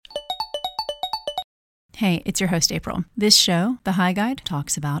Hey, it's your host, April. This show, The High Guide,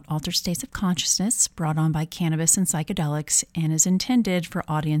 talks about altered states of consciousness brought on by cannabis and psychedelics and is intended for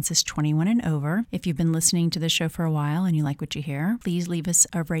audiences 21 and over. If you've been listening to the show for a while and you like what you hear, please leave us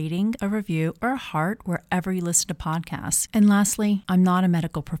a rating, a review, or a heart wherever you listen to podcasts. And lastly, I'm not a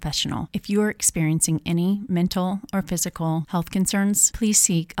medical professional. If you are experiencing any mental or physical health concerns, please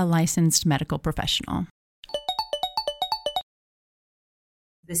seek a licensed medical professional.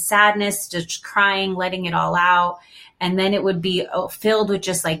 The sadness, just crying, letting it all out. And then it would be filled with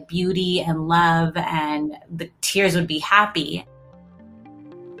just like beauty and love, and the tears would be happy.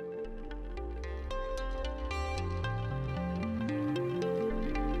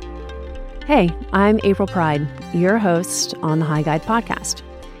 Hey, I'm April Pride, your host on the High Guide podcast.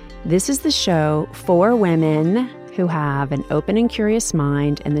 This is the show for women who have an open and curious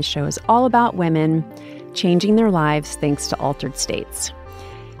mind, and the show is all about women changing their lives thanks to altered states.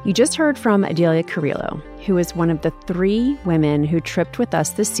 You just heard from Adelia Carrillo, who is one of the 3 women who tripped with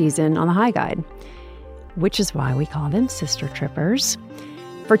us this season on the High Guide, which is why we call them sister trippers.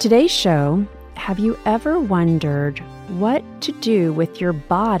 For today's show, have you ever wondered what to do with your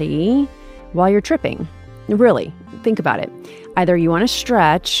body while you're tripping? Really, think about it. Either you want to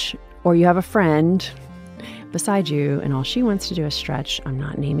stretch or you have a friend beside you and all she wants to do is stretch, I'm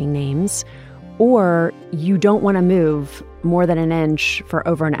not naming names, or you don't want to move more than an inch for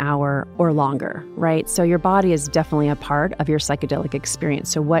over an hour or longer, right? So your body is definitely a part of your psychedelic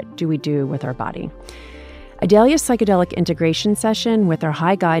experience. So what do we do with our body? Adelia's psychedelic integration session with our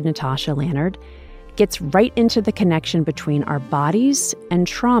High Guide, Natasha Lannard, gets right into the connection between our bodies and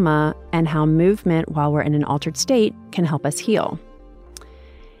trauma and how movement while we're in an altered state can help us heal.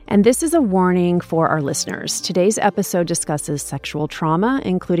 And this is a warning for our listeners. Today's episode discusses sexual trauma,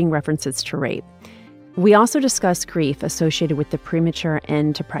 including references to rape. We also discuss grief associated with the premature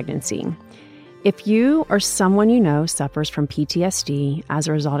end to pregnancy. If you or someone you know suffers from PTSD as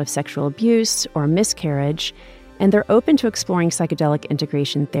a result of sexual abuse or miscarriage, and they're open to exploring psychedelic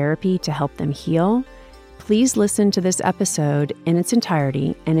integration therapy to help them heal, please listen to this episode in its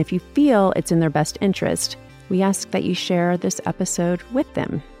entirety. And if you feel it's in their best interest, we ask that you share this episode with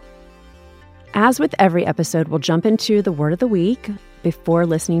them. As with every episode, we'll jump into the word of the week before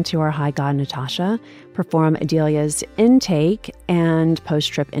listening to our High Guide Natasha perform Adelia's intake and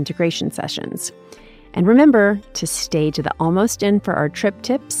post-trip integration sessions. And remember to stay to the almost end for our trip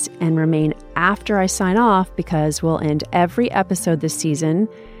tips and remain after I sign off, because we'll end every episode this season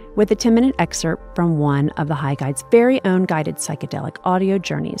with a 10-minute excerpt from one of the High Guide's very own guided psychedelic audio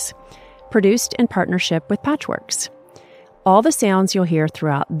journeys, produced in partnership with Patchworks. All the sounds you'll hear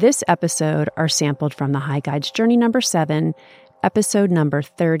throughout this episode are sampled from the High Guide's Journey number 7, episode number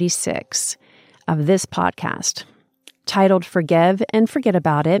 36 of this podcast. Titled Forgive and Forget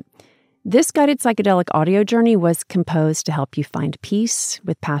About It, this guided psychedelic audio journey was composed to help you find peace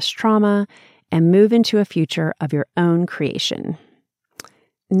with past trauma and move into a future of your own creation.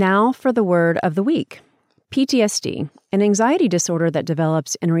 Now for the word of the week. PTSD, an anxiety disorder that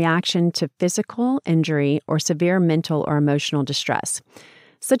develops in reaction to physical injury or severe mental or emotional distress,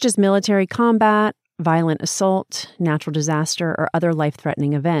 such as military combat, violent assault, natural disaster, or other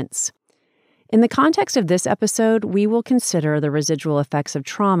life-threatening events. In the context of this episode, we will consider the residual effects of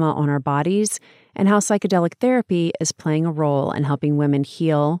trauma on our bodies and how psychedelic therapy is playing a role in helping women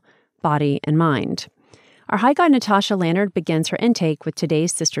heal body and mind. Our High Guide Natasha Lannard begins her intake with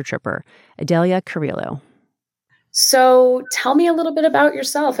today's sister tripper, Adelia Carrillo. So tell me a little bit about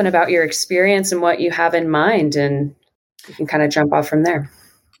yourself and about your experience and what you have in mind, and you can kind of jump off from there.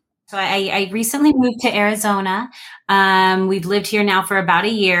 So I recently moved to Arizona. We've lived here now for about a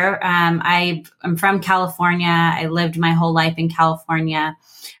year. I'm from California. I lived my whole life in California.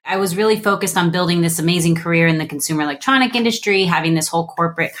 I was really focused on building this amazing career in the consumer electronic industry, having this whole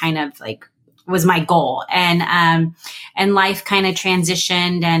corporate kind of like was my goal. And life kind of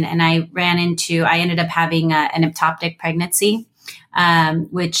transitioned and I ended up having an ectopic pregnancy,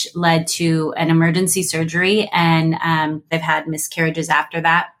 which led to an emergency surgery. And I've had miscarriages after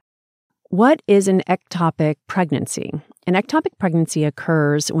that. What is an ectopic pregnancy? An ectopic pregnancy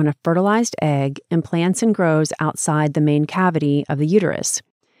occurs when a fertilized egg implants and grows outside the main cavity of the uterus.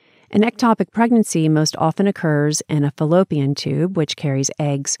 An ectopic pregnancy most often occurs in a fallopian tube, which carries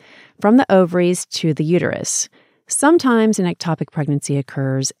eggs from the ovaries to the uterus. Sometimes an ectopic pregnancy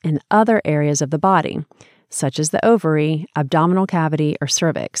occurs in other areas of the body, such as the ovary, abdominal cavity, or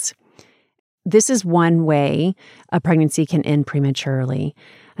cervix. This is one way a pregnancy can end prematurely.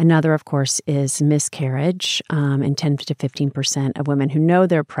 Another, of course, is miscarriage, and 10 to 15% of women who know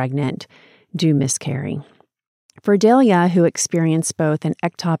they're pregnant do miscarry. For Delia, who experienced both an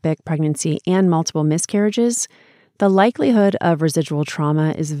ectopic pregnancy and multiple miscarriages, the likelihood of residual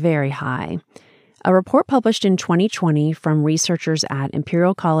trauma is very high. A report published in 2020 from researchers at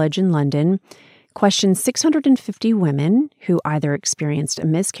Imperial College in London questioned 650 women who either experienced a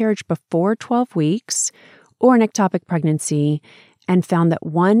miscarriage before 12 weeks or an ectopic pregnancy and found that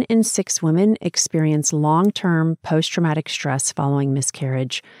 1 in 6 women experience long-term post-traumatic stress following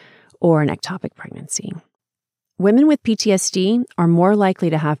miscarriage or an ectopic pregnancy. Women with PTSD are more likely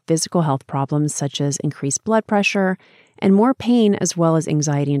to have physical health problems such as increased blood pressure and more pain as well as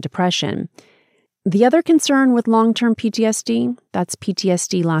anxiety and depression. The other concern with long-term PTSD, that's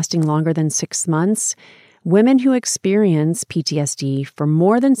PTSD lasting longer than 6 months, women who experience PTSD for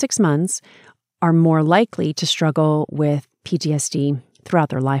more than 6 months are more likely to struggle with PTSD throughout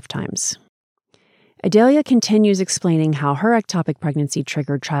their lifetimes. Adelia continues explaining how her ectopic pregnancy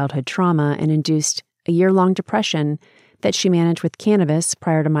triggered childhood trauma and induced a year-long depression that she managed with cannabis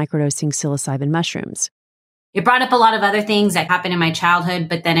prior to microdosing psilocybin mushrooms. It brought up a lot of other things that happened in my childhood,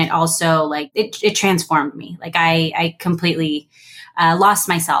 but then it also it transformed me. I completely lost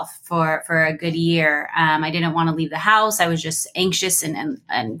myself for a good year. I didn't want to leave the house. I was just anxious and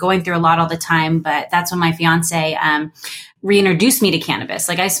going through a lot all the time. But that's when my fiance reintroduced me to cannabis.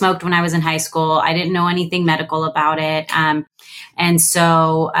 I smoked when I was in high school. I didn't know anything medical about it. And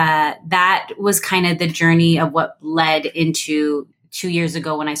so that was kind of the journey of what led into 2 years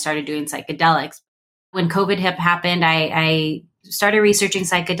ago when I started doing psychedelics. When COVID happened, I started researching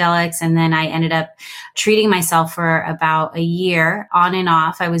psychedelics, and then I ended up treating myself for about a year on and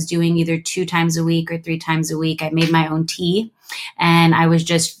off. I was doing either 2 times a week or 3 times a week. I made my own tea, and I was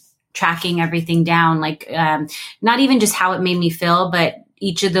just tracking everything down, not even just how it made me feel, but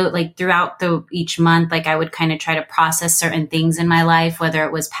each of the, throughout each month, I would kind of try to process certain things in my life, whether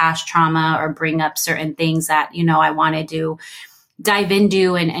it was past trauma or bring up certain things that, I wanted to dive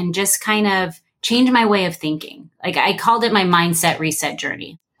into and just kind of change my way of thinking. I called it my mindset reset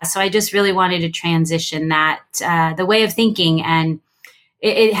journey. So I just really wanted to transition that, the way of thinking, and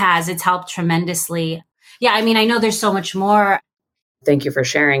it's helped tremendously. Yeah. I know there's so much more. Thank you for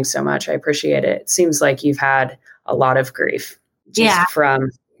sharing so much. I appreciate it. It seems like you've had a lot of grief from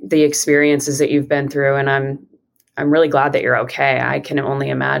the experiences that you've been through. And I'm really glad that you're okay. I can only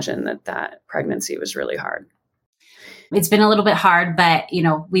imagine that pregnancy was really hard. It's been a little bit hard, but,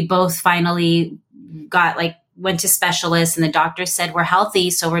 we both finally went to specialists, and the doctor said we're healthy.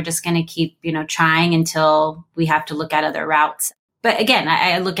 So we're just going to keep, trying until we have to look at other routes. But again,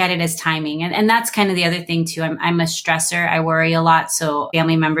 I look at it as timing. And that's kind of the other thing too. I'm a stressor. I worry a lot. So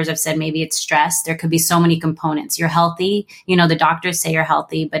family members have said maybe it's stress. There could be so many components. You're healthy. The doctors say you're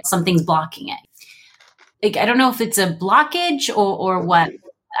healthy, but something's blocking it. I don't know if it's a blockage or what.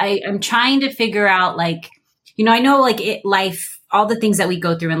 I'm trying to figure out, I know life, all the things that we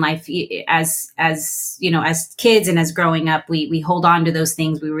go through in life as kids and as growing up, we hold on to those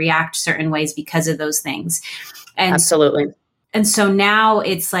things. We react certain ways because of those things. And absolutely. And so now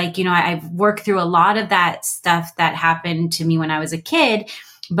it's I've worked through a lot of that stuff that happened to me when I was a kid,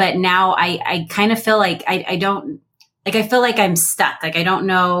 but now I kind of feel like I don't, I feel like I'm stuck. I don't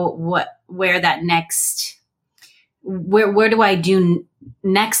know where that next, where do I do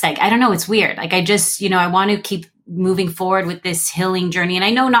next? I don't know. It's weird. I just, I want to keep moving forward with this healing journey. And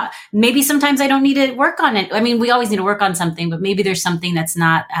I know maybe sometimes I don't need to work on it. We always need to work on something, but maybe there's something that's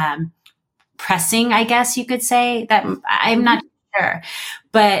not, pressing, I guess you could say, that I'm not sure.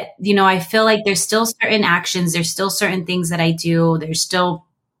 But, I feel like there's still certain actions. There's still certain things that I do. There's still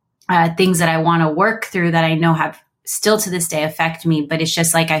things that I want to work through that I know have still to this day affect me. But it's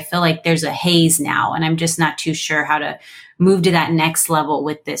just I feel like there's a haze now, and I'm just not too sure how to move to that next level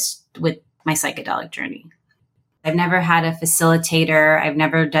with my psychedelic journey. I've never had a facilitator. I've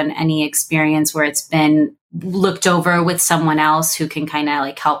never done any experience where it's been looked over with someone else who can kind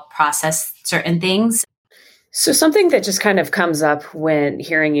of help process certain things. So something that just kind of comes up when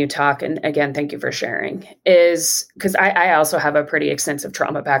hearing you talk, and again, thank you for sharing, is because I also have a pretty extensive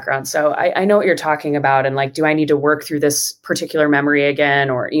trauma background. So I know what you're talking about, and do I need to work through this particular memory again?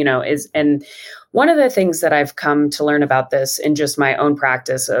 Or, and one of the things that I've come to learn about this in just my own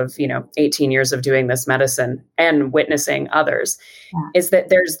practice of, 18 years of doing this medicine and witnessing others is that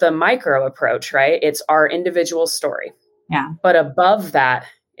there's the micro approach, right? It's our individual story. Yeah. But above that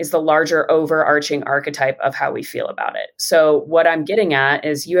is the larger overarching archetype of how we feel about it. So what I'm getting at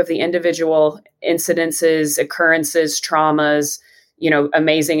is you have the individual incidences, occurrences, traumas,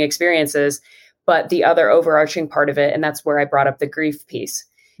 amazing experiences, but the other overarching part of it, and that's where I brought up the grief piece,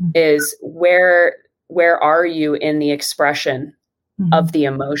 is where are you in the expression of the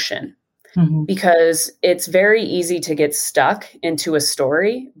emotion? because it's very easy to get stuck into a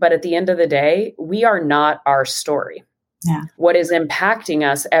story. But at the end of the day, we are not our story. Yeah. What is impacting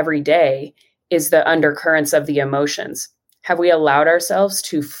us every day is the undercurrents of the emotions. Have we allowed ourselves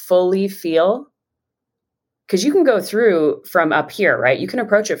to fully feel? Because you can go through from up here, right? You can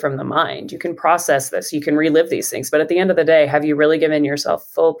approach it from the mind. You can process this. You can relive these things. But at the end of the day, have you really given yourself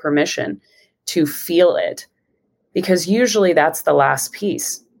full permission to feel it? Because usually that's the last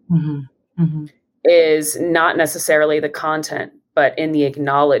piece, is not necessarily the content, but in the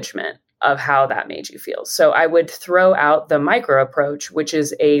acknowledgement of how that made you feel. So I would throw out the micro approach, which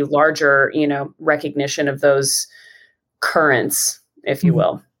is a larger, recognition of those currents, if you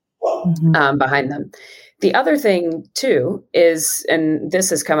will, behind them. The other thing too is, and this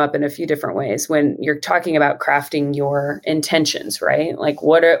has come up in a few different ways when you're talking about crafting your intentions, right? Like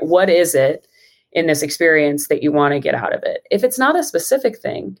what is it in this experience that you want to get out of it? If it's not a specific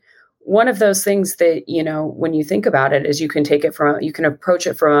thing, one of those things that, when you think about it, is you can approach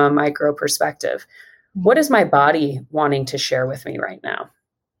it from a micro perspective. What is my body wanting to share with me right now?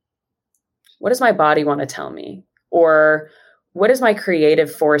 What does my body want to tell me? Or what is my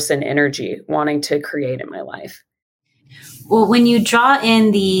creative force and energy wanting to create in my life? Well, when you draw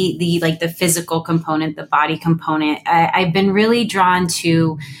in the physical component, the body component, I've been really drawn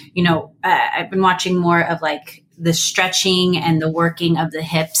to, I've been watching more of like the stretching and the working of the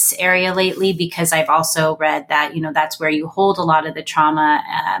hips area lately, because I've also read that, that's where you hold a lot of the trauma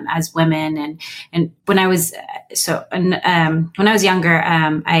as women. And when I was younger,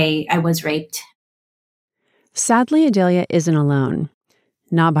 I was raped. Sadly, Adelia isn't alone,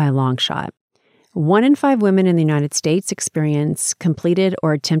 not by a long shot. 1 in 5 women in the United States experience completed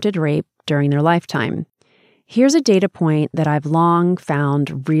or attempted rape during their lifetime. Here's a data point that I've long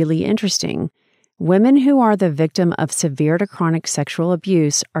found really interesting. Women who are the victim of severe to chronic sexual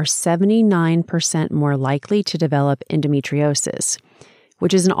abuse are 79% more likely to develop endometriosis,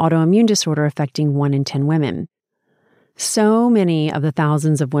 which is an autoimmune disorder affecting 1 in 10 women. So many of the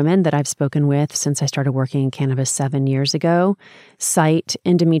thousands of women that I've spoken with since I started working in cannabis 7 years ago cite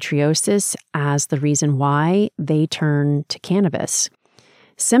endometriosis as the reason why they turn to cannabis.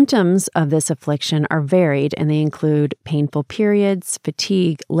 Symptoms of this affliction are varied, and they include painful periods,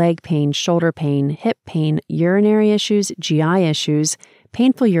 fatigue, leg pain, shoulder pain, hip pain, urinary issues, GI issues,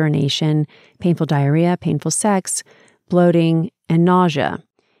 painful urination, painful diarrhea, painful sex, bloating, and nausea,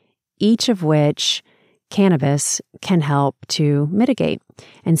 each of which cannabis can help to mitigate.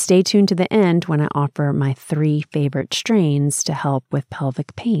 And stay tuned to the end when I offer my 3 favorite strains to help with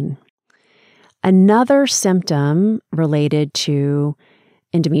pelvic pain. Another symptom related to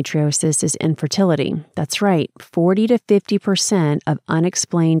endometriosis is infertility. That's right, 40 to 50% of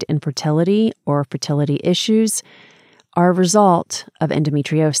unexplained infertility or fertility issues are a result of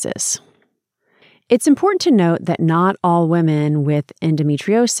endometriosis. It's important to note that not all women with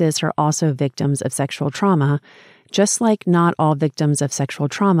endometriosis are also victims of sexual trauma, just like not all victims of sexual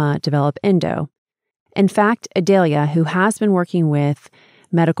trauma develop endo. In fact, Adelia, who has been working with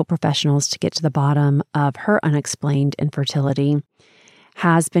medical professionals to get to the bottom of her unexplained infertility,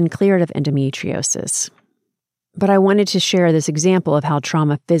 has been cleared of endometriosis. But I wanted to share this example of how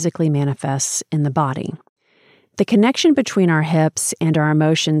trauma physically manifests in the body. The connection between our hips and our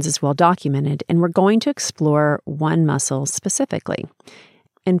emotions is well documented, and we're going to explore one muscle specifically.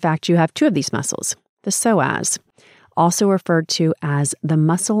 In fact, you have 2 of these muscles, the psoas, also referred to as the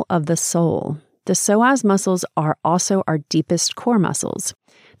muscle of the soul. The psoas muscles are also our deepest core muscles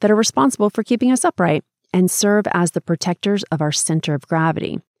that are responsible for keeping us upright and serve as the protectors of our center of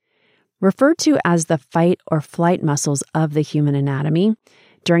gravity. Referred to as the fight or flight muscles of the human anatomy,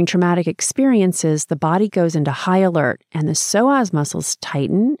 during traumatic experiences, the body goes into high alert and the psoas muscles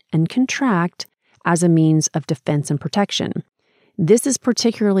tighten and contract as a means of defense and protection. This is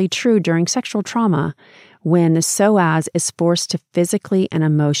particularly true during sexual trauma, when the psoas is forced to physically and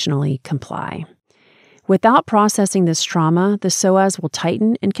emotionally comply. Without processing this trauma, the psoas will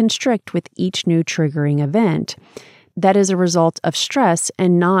tighten and constrict with each new triggering event that is a result of stress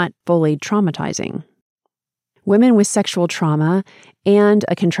and not fully traumatizing. Women with sexual trauma and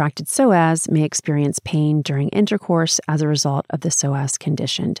a contracted psoas may experience pain during intercourse as a result of the psoas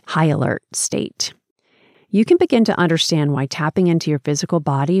conditioned high alert state. You can begin to understand why tapping into your physical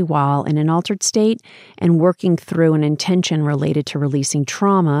body while in an altered state and working through an intention related to releasing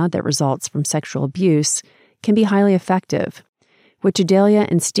trauma that results from sexual abuse can be highly effective, which Adelia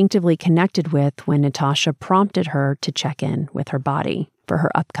instinctively connected with when Natasha prompted her to check in with her body for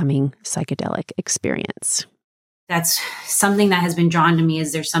her upcoming psychedelic experience. That's something that has been drawn to me.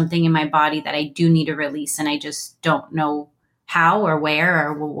 Is there something in my body that I do need to release, and I just don't know how or where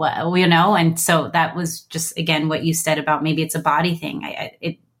or what, and so that was just, again, what you said about maybe it's a body thing.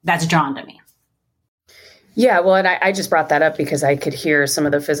 That's drawn to me. Yeah, well, and I just brought that up because I could hear some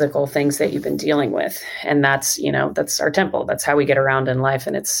of the physical things that you've been dealing with. And that's our temple. That's how we get around in life.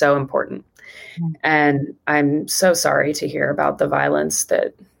 And it's so important. Mm-hmm. And I'm so sorry to hear about the violence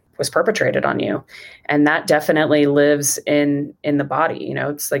that was perpetrated on you. And that definitely lives in the body.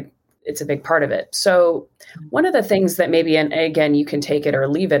 It's a big part of it. So one of the things that maybe, and again, you can take it or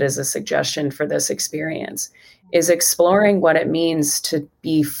leave it as a suggestion for this experience, is exploring what it means to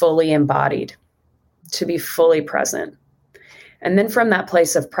be fully embodied, to be fully present. And then from that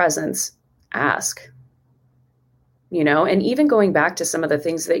place of presence, ask, and even going back to some of the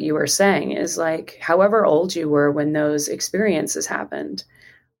things that you were saying is like, however old you were when those experiences happened,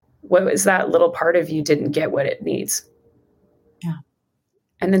 what was that little part of you didn't get what it needs? Yeah.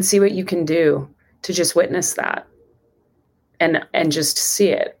 And then see what you can do to just witness that and just see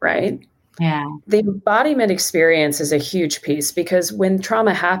it, right? Yeah. The embodiment experience is a huge piece because when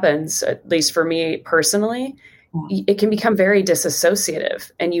trauma happens, at least for me personally, it can become very disassociative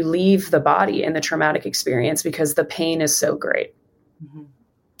and you leave the body in the traumatic experience because the pain is so great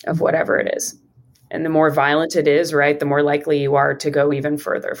of whatever it is. And the more violent it is, right, the more likely you are to go even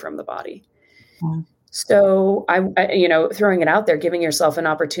further from the body. Yeah. So I throwing it out there, giving yourself an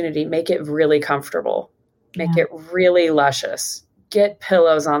opportunity, make it really comfortable, make it really luscious, get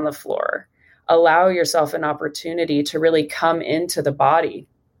pillows on the floor, allow yourself an opportunity to really come into the body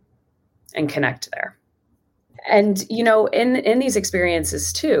and connect there. And, in these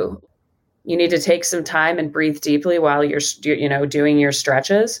experiences too, you need to take some time and breathe deeply while you're, doing your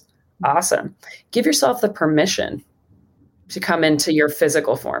stretches. Awesome. Give yourself the permission to come into your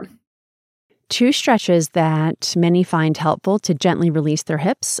physical form. 2 stretches that many find helpful to gently release their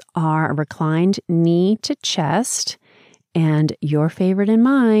hips are a reclined knee to chest and your favorite and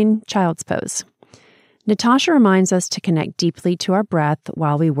mine, child's pose. Natasha reminds us to connect deeply to our breath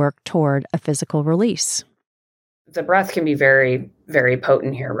while we work toward a physical release. The breath can be very, very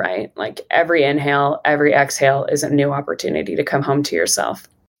potent here, right? Like every inhale, every exhale is a new opportunity to come home to yourself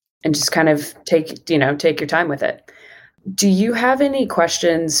and just kind of take your time with it. Do you have any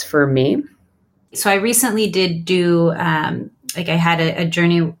questions for me? So I recently did do, I had a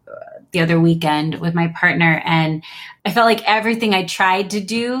journey the other weekend with my partner, and I felt like everything I tried to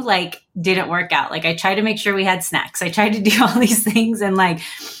do, didn't work out. I tried to make sure we had snacks. I tried to do all these things, and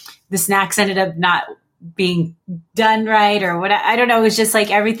the snacks ended up not being done right or what. I don't know. It was just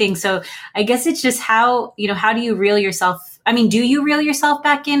everything. So I guess it's just how do you reel yourself? I mean, do you reel yourself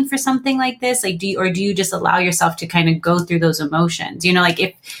back in for something like this? Do you just allow yourself to kind of go through those emotions?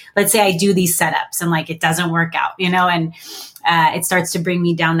 If, let's say I do these setups and it doesn't work out, and it starts to bring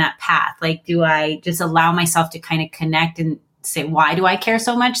me down that path. Do I just allow myself to kind of connect and say, why do I care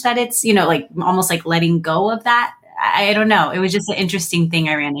so much that it's, almost letting go of that? I don't know. It was just an interesting thing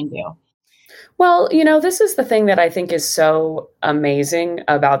I ran into. Well, this is the thing that I think is so amazing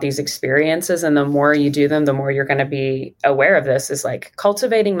about these experiences. And the more you do them, the more you're going to be aware of this, is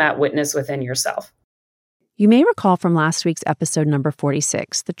cultivating that witness within yourself. You may recall from last week's episode number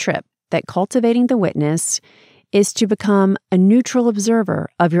 46, The Trip, that cultivating the witness is to become a neutral observer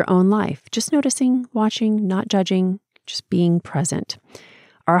of your own life, just noticing, watching, not judging, just being present.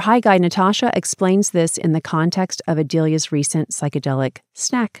 Our high guide, Natasha, explains this in the context of Adelia's recent psychedelic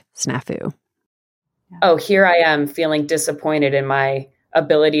snack snafu. Oh, here I am feeling disappointed in my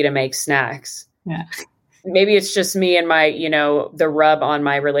ability to make snacks. Yeah. Maybe it's just me and my, the rub on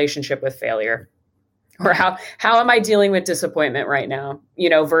my relationship with failure. Or how am I dealing with disappointment right now?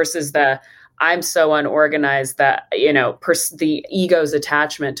 Versus I'm so unorganized that, the ego's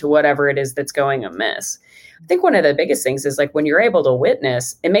attachment to whatever it is that's going amiss. I think one of the biggest things is when you're able to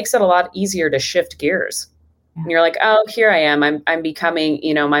witness, it makes it a lot easier to shift gears. And you're oh, here I am. I'm becoming,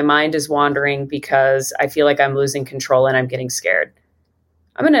 my mind is wandering because I feel like I'm losing control and I'm getting scared.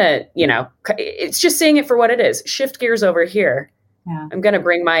 I'm going to, it's just seeing it for what it is. Shift gears over here. Yeah. I'm going to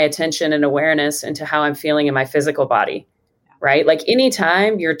bring my attention and awareness into how I'm feeling in my physical body, right?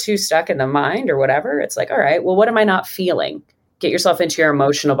 Anytime you're too stuck in the mind or whatever, it's all right, well, what am I not feeling? Get yourself into your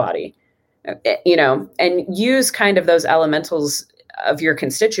emotional body, and use kind of those elementals of your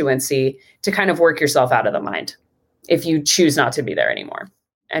constituency to kind of work yourself out of the mind if you choose not to be there anymore.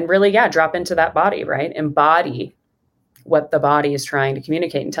 And really, drop into that body, right? Embody what the body is trying to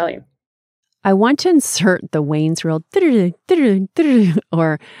communicate and tell you. I want to insert the Wayne's World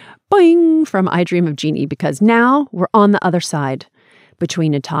or boing from I Dream of Jeannie, because now we're on the other side.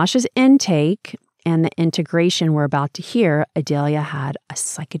 Between Natasha's intake and the integration we're about to hear, Adelia had a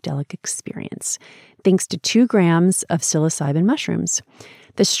psychedelic experience. thanks to 2 grams of psilocybin mushrooms,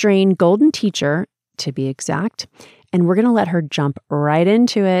 the strain Golden Teacher, to be exact. And we're going to let her jump right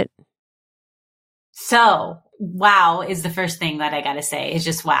into it. So, wow is the first thing that I got to say is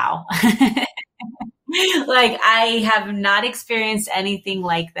just wow. Like, I have not experienced anything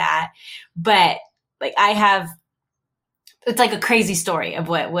like that, but like it's like a crazy story of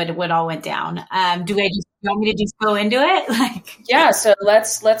what all went down. Do you want me to just go into it? Yeah. So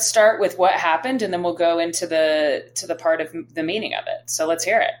let's start with what happened, and then we'll go into the part of the meaning of it. So let's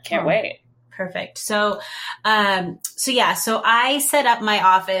hear it. Can't wait. Perfect. So I set up my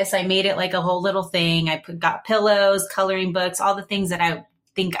office. I made it like a whole little thing. Got pillows, coloring books, all the things that I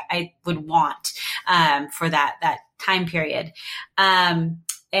think I would want, for that time period.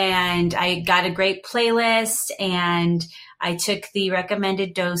 And I got a great playlist, and I took the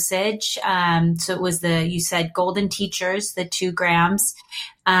recommended dosage. So it was you said Golden Teachers, the 2 grams.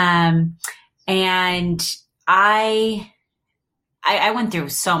 And I went through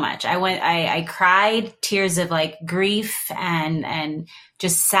so much. I cried tears of like grief and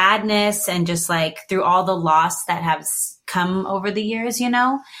just sadness, and just like through all the loss that has come over the years,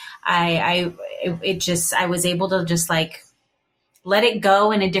 I was able to just like let it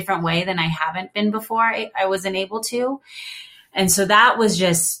go in a different way than I haven't been before. I wasn't able to. And so that was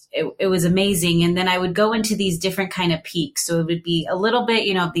just, it was amazing. And then I would go into these different kind of peaks. So it would be a little bit,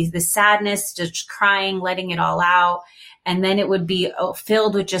 the sadness, just crying, letting it all out. And then it would be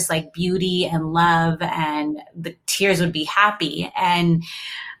filled with just like beauty and love, and the tears would be happy. And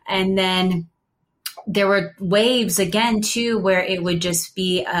then there were waves again too, where it would just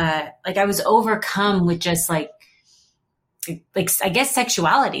be, like I was overcome with just like I guess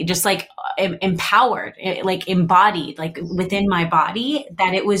sexuality, just like empowered, like embodied, like within my body,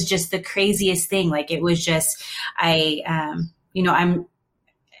 that it was just the craziest thing. Like it was just, I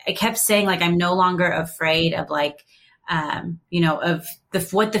kept saying like, I'm no longer afraid of like,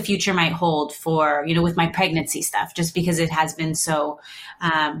 of what the future might hold for, with my pregnancy stuff, just because it has been so,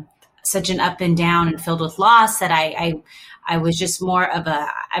 such an up and down and filled with loss, that I was just more of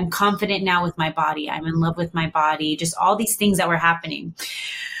I'm confident now with my body. I'm in love with my body, just all these things that were happening.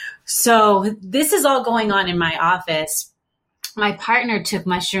 So this is all going on in my office. My partner took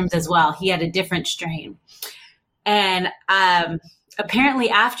mushrooms as well. He had a different strain. And, apparently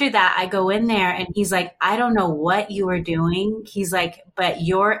after that, I go in there and he's like, I don't know what you were doing. He's like, but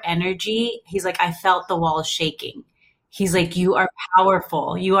your energy, he's like, I felt the walls shaking. He's like, you are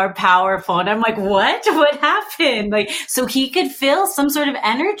powerful. You are powerful. And I'm like, what? What happened? Like, so he could feel some sort of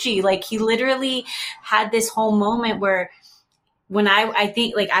energy. Like he literally had this whole moment where when I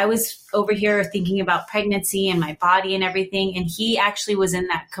think like I was over here thinking about pregnancy and my body and everything. And he actually was in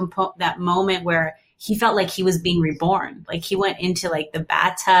that moment where he felt like he was being reborn. Like he went into like the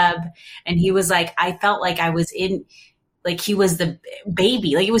bathtub and he was like, I felt like I was in, like he was the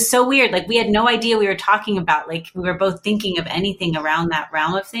baby. Like it was so weird. Like we had no idea we were talking about, like we were both thinking of anything around that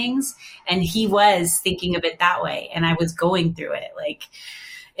realm of things. And he was thinking of it that way. And I was going through it. Like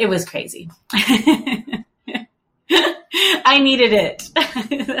it was crazy. I needed it.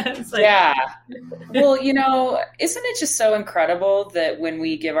 Like, yeah. Well, isn't it just so incredible that when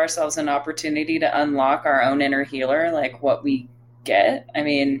we give ourselves an opportunity to unlock our own inner healer, like what we get? I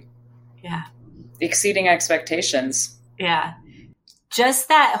mean, yeah, exceeding expectations. Yeah. Just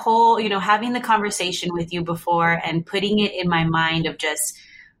that whole, having the conversation with you before and putting it in my mind of just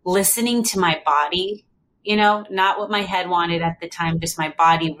listening to my body, not what my head wanted at the time, just my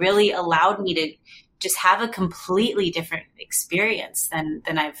body really allowed me to just have a completely different experience than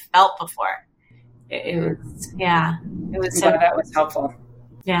I've felt before. It was so, that was helpful.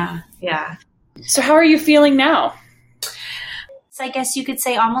 Yeah. Yeah. So how are you feeling now? So I guess you could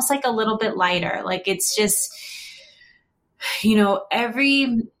say almost like a little bit lighter. Like it's just,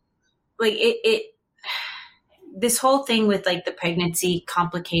 this whole thing with like the pregnancy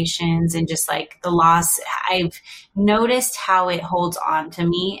complications and just like the loss, I've noticed how it holds on to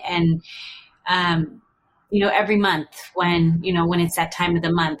me. And, every month when it's that time of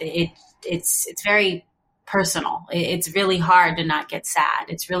the month, it's very personal. It's really hard to not get sad.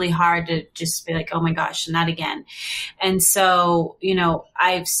 It's really hard to just be like, oh my gosh, not again. And so,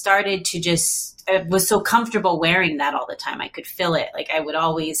 I've started to I was so comfortable wearing that all the time. I could feel it. Like I would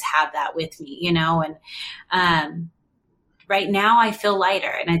always have that with me, and, right now I feel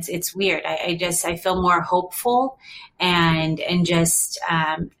lighter and it's weird. I feel more hopeful and just,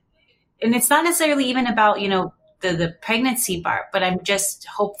 and it's not necessarily even about, the pregnancy part, but I'm just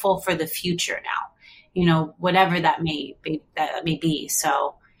hopeful for the future now, whatever that may be.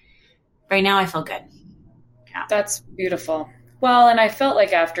 So right now I feel good. Yeah. That's beautiful. Well, and I felt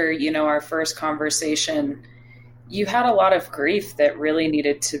like after, our first conversation, you had a lot of grief that really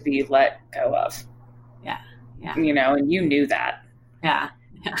needed to be let go of. Yeah. Yeah. And you knew that. Yeah.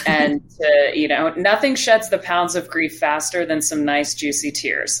 And, nothing sheds the pounds of grief faster than some nice, juicy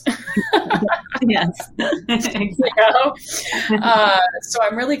tears. Yes. So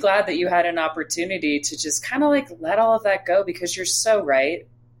I'm really glad that you had an opportunity to just kind of like let all of that go, because you're so right.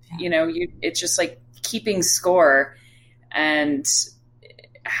 Yeah. It's just like keeping score and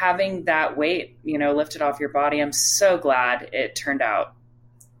having that weight, lifted off your body. I'm so glad it turned out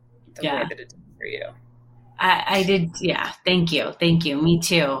the way that it did for you. I did. Yeah. Thank you. Me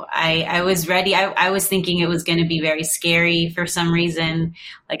too. I was ready. I was thinking it was going to be very scary for some reason.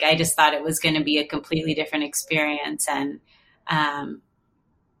 Like, I just thought it was going to be a completely different experience. And, I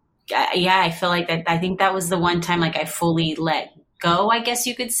feel like that. I think that was the one time, like, I fully let go, I guess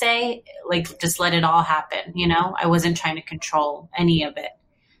you could say, like, just let it all happen. I wasn't trying to control any of it.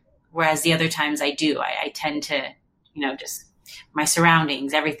 Whereas the other times I do, I tend to, just my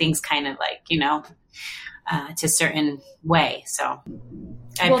surroundings, everything's kind of like, to a certain way. So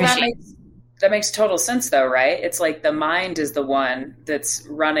I appreciate that makes total sense though, right? It's like the mind is the one that's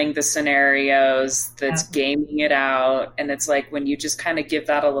running the scenarios, that's gaming it out. And it's like when you just kind of give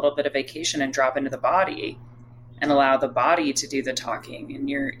that a little bit of vacation and drop into the body and allow the body to do the talking, and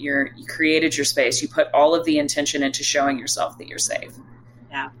you created your space. You put all of the intention into showing yourself that you're safe.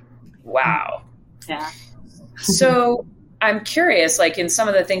 Yeah. Wow. Yeah. So I'm curious, like in some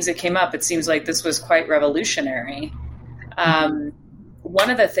of the things that came up, it seems like this was quite revolutionary.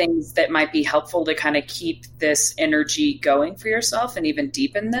 One of the things that might be helpful to kind of keep this energy going for yourself and even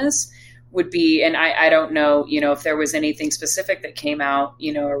deepen this would be, and I don't know, if there was anything specific that came out,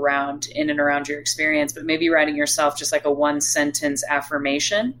 around in and around your experience, but maybe writing yourself just like a 1-sentence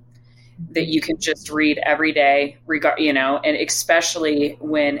affirmation that you can just read every day, and especially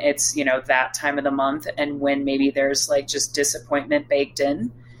when it's, that time of the month and when maybe there's like just disappointment baked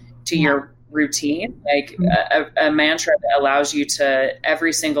in to your routine, like a mantra that allows you to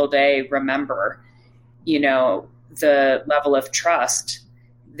every single day remember, the level of trust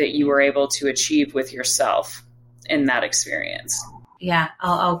that you were able to achieve with yourself in that experience. Yeah,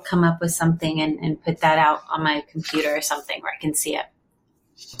 I'll come up with something and put that out on my computer or something where I can see it.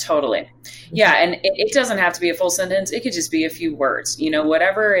 Totally. Yeah. And it doesn't have to be a full sentence. It could just be a few words,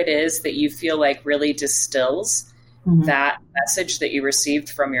 whatever it is that you feel like really distills that message that you received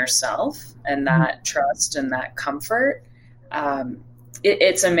from yourself and that trust and that comfort.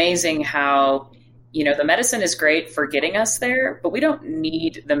 It's amazing how, the medicine is great for getting us there, but we don't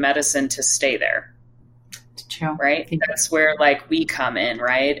need the medicine to stay there. True. Right. That's where like we come in.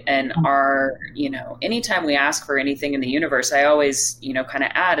 Right. And our, anytime we ask for anything in the universe, I always, kind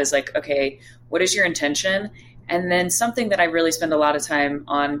of add is like, okay, what is your intention? And then something that I really spend a lot of time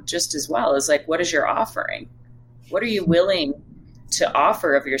on just as well is like, what is your offering? What are you willing to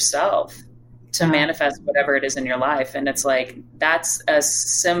offer of yourself to manifest whatever it is in your life? And it's like, that's a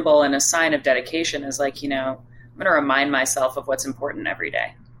symbol and a sign of dedication is like, I'm going to remind myself of what's important every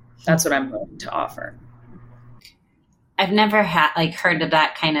day. That's what I'm willing to offer. I've never heard of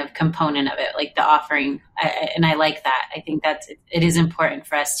that kind of component of it, like the offering. And I like that. I think it is important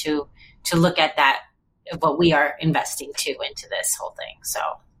for us to look at that, what we are investing into this whole thing. So,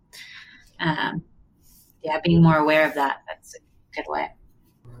 being more aware of that, that's a good way.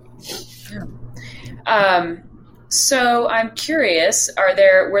 Yeah. So I'm curious,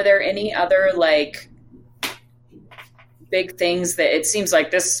 were there any other like big things that it seems like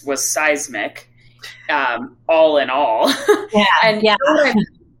this was seismic? All in all. Yeah. And what I've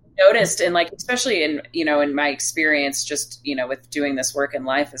noticed, and like, especially in my experience, just, with doing this work in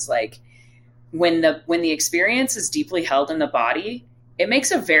life is like, when the experience is deeply held in the body, it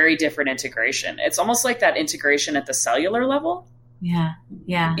makes a very different integration. It's almost like that integration at the cellular level. Yeah.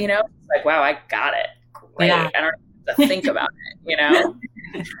 Yeah. Like, wow, I got it. Great. Yeah. I don't have to think about it,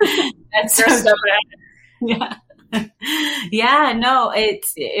 That's so stuff. Yeah. Yeah, no,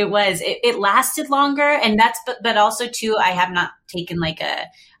 it lasted longer, and but also too, I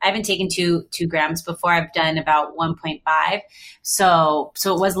haven't taken 2 grams before. I've done about 1.5. So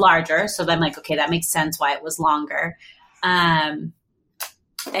it was larger. So then I'm like, okay, that makes sense why it was longer. And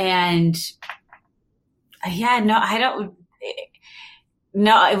no, I don't,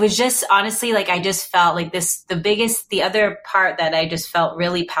 no, it was just honestly, like, I just felt like the other part that I just felt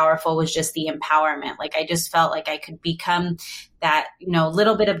really powerful was just the empowerment. Like, I just felt like I could become that,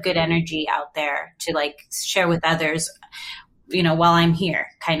 little bit of good energy out there to like share with others, while I'm here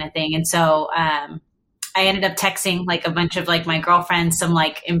kind of thing. And so, I ended up texting like a bunch of like my girlfriends, some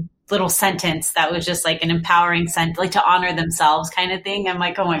like little sentence that was just like an empowering sentence, like to honor themselves kind of thing. I'm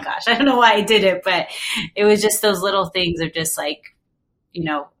like, oh my gosh, I don't know why I did it, but it was just those little things of just like,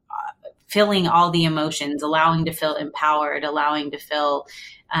 feeling all the emotions, allowing to feel empowered, allowing to feel,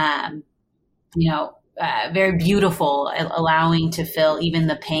 very beautiful, allowing to feel even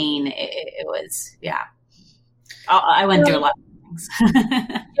the pain. It was, yeah. I went through a lot of things.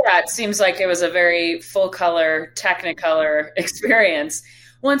 Yeah, it seems like it was a very full color, technicolor experience.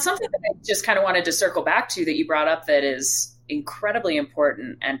 Well, and something that I just kind of wanted to circle back to that you brought up that is incredibly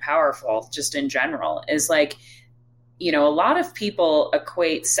important and powerful just in general is like, a lot of people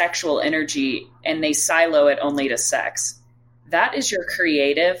equate sexual energy and they silo it only to sex. That is your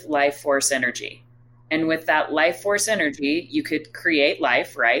creative life force energy. And with that life force energy, you could create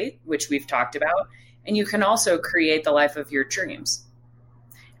life, right? Which we've talked about. And you can also create the life of your dreams.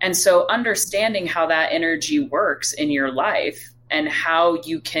 And so understanding how that energy works in your life and how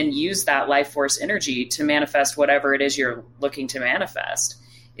you can use that life force energy to manifest whatever it is you're looking to manifest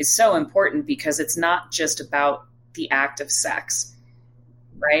is so important, because it's not just about the act of sex,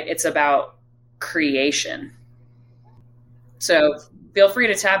 right? It's about creation. So feel free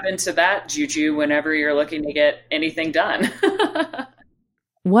to tap into that juju whenever you're looking to get anything done.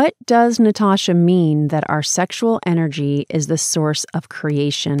 What does Natasha mean that our sexual energy is the source of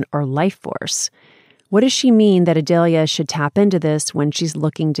creation or life force? What does she mean that Adelia should tap into this when she's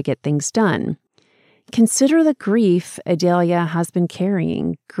looking to get things done? Consider the grief Adelia has been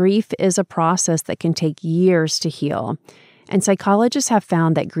carrying. Grief is a process that can take years to heal. And psychologists have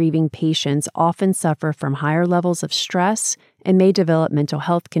found that grieving patients often suffer from higher levels of stress and may develop mental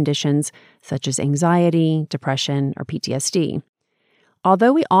health conditions such as anxiety, depression, or PTSD.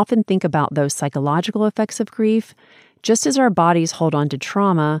 Although we often think about those psychological effects of grief, just as our bodies hold on to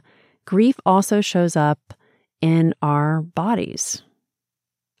trauma, grief also shows up in our bodies.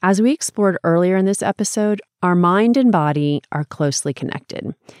 As we explored earlier in this episode, our mind and body are closely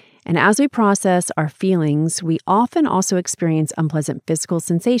connected. And as we process our feelings, we often also experience unpleasant physical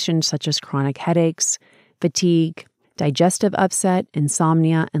sensations such as chronic headaches, fatigue, digestive upset,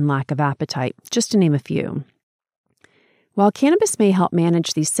 insomnia, and lack of appetite, just to name a few. While cannabis may help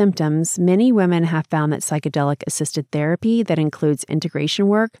manage these symptoms, many women have found that psychedelic-assisted therapy that includes integration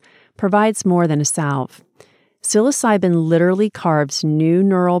work provides more than a salve. Psilocybin literally carves new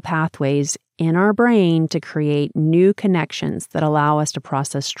neural pathways in our brain to create new connections that allow us to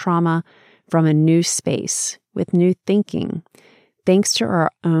process trauma from a new space with new thinking, thanks to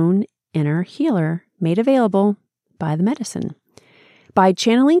our own inner healer made available by the medicine. By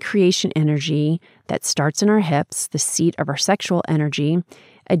channeling creation energy that starts in our hips, the seat of our sexual energy,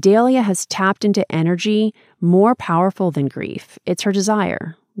 Adelia has tapped into energy more powerful than grief. It's her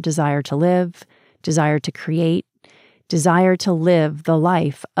desire to live, desire to create, desire to live the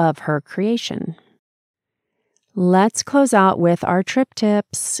life of her creation. Let's close out with our trip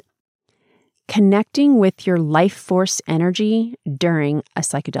tips. Connecting with your life force energy during a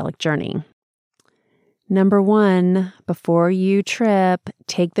psychedelic journey. Number 1, before you trip,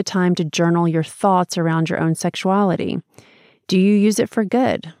 take the time to journal your thoughts around your own sexuality. Do you use it for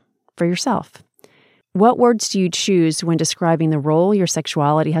good, for yourself? What words do you choose when describing the role your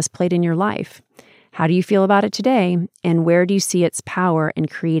sexuality has played in your life? How do you feel about it today, and where do you see its power in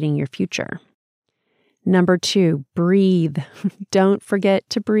creating your future? Number 2, breathe. Don't forget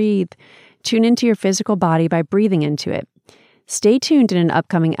to breathe. Tune into your physical body by breathing into it. Stay tuned in an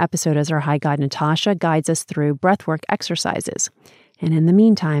upcoming episode as our high guide Natasha guides us through breathwork exercises. And in the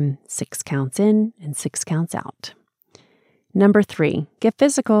meantime, 6 counts in and 6 counts out. Number 3, get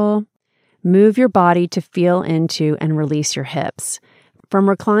physical. Move your body to feel into and release your hips. From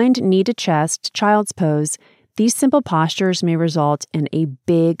reclined knee to chest, child's pose, these simple postures may result in a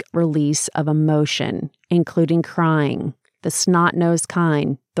big release of emotion, including crying, the snot-nosed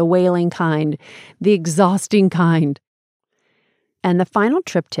kind, the wailing kind, the exhausting kind. And the final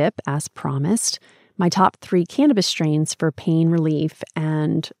trip tip, as promised, my top 3 cannabis strains for pain relief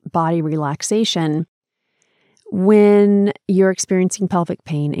and body relaxation when you're experiencing pelvic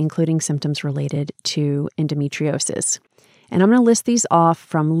pain, including symptoms related to endometriosis. And I'm going to list these off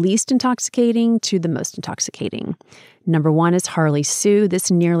from least intoxicating to the most intoxicating. Number 1 is Harley Sue. This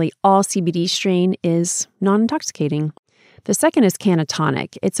nearly all CBD strain is non-intoxicating. The second is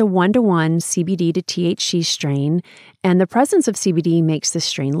Cannatonic. It's a 1-to-1 CBD to THC strain, and the presence of CBD makes this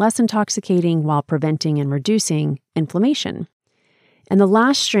strain less intoxicating while preventing and reducing inflammation. And the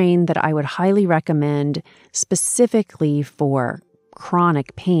last strain that I would highly recommend specifically for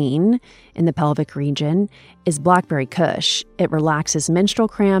chronic pain in the pelvic region is Blackberry Kush. It relaxes menstrual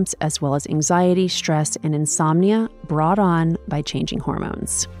cramps as well as anxiety, stress, and insomnia brought on by changing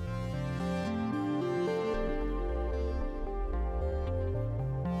hormones.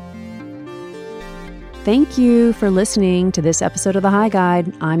 Thank you for listening to this episode of The High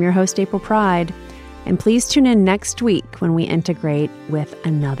Guide. I'm your host, April Pride. And please tune in next week when we integrate with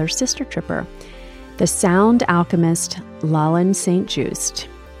another sister tripper, the sound alchemist Lalin St. Just.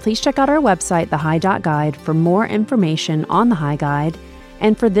 Please check out our website, thehigh.guide, for more information on The High Guide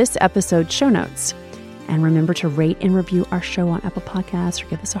and for this episode's show notes. And remember to rate and review our show on Apple Podcasts or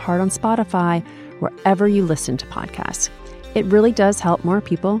give us a heart on Spotify, wherever you listen to podcasts. It really does help more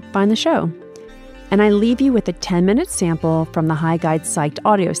people find the show. And I leave you with a 10-minute sample from the High Guide Psyched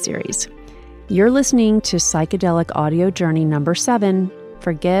audio series. You're listening to Psychedelic Audio Journey number 7,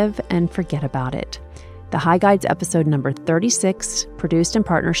 Forgive and Forget About It. The High Guide's episode number 36, produced in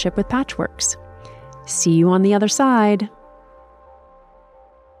partnership with Patchworks. See you on the other side.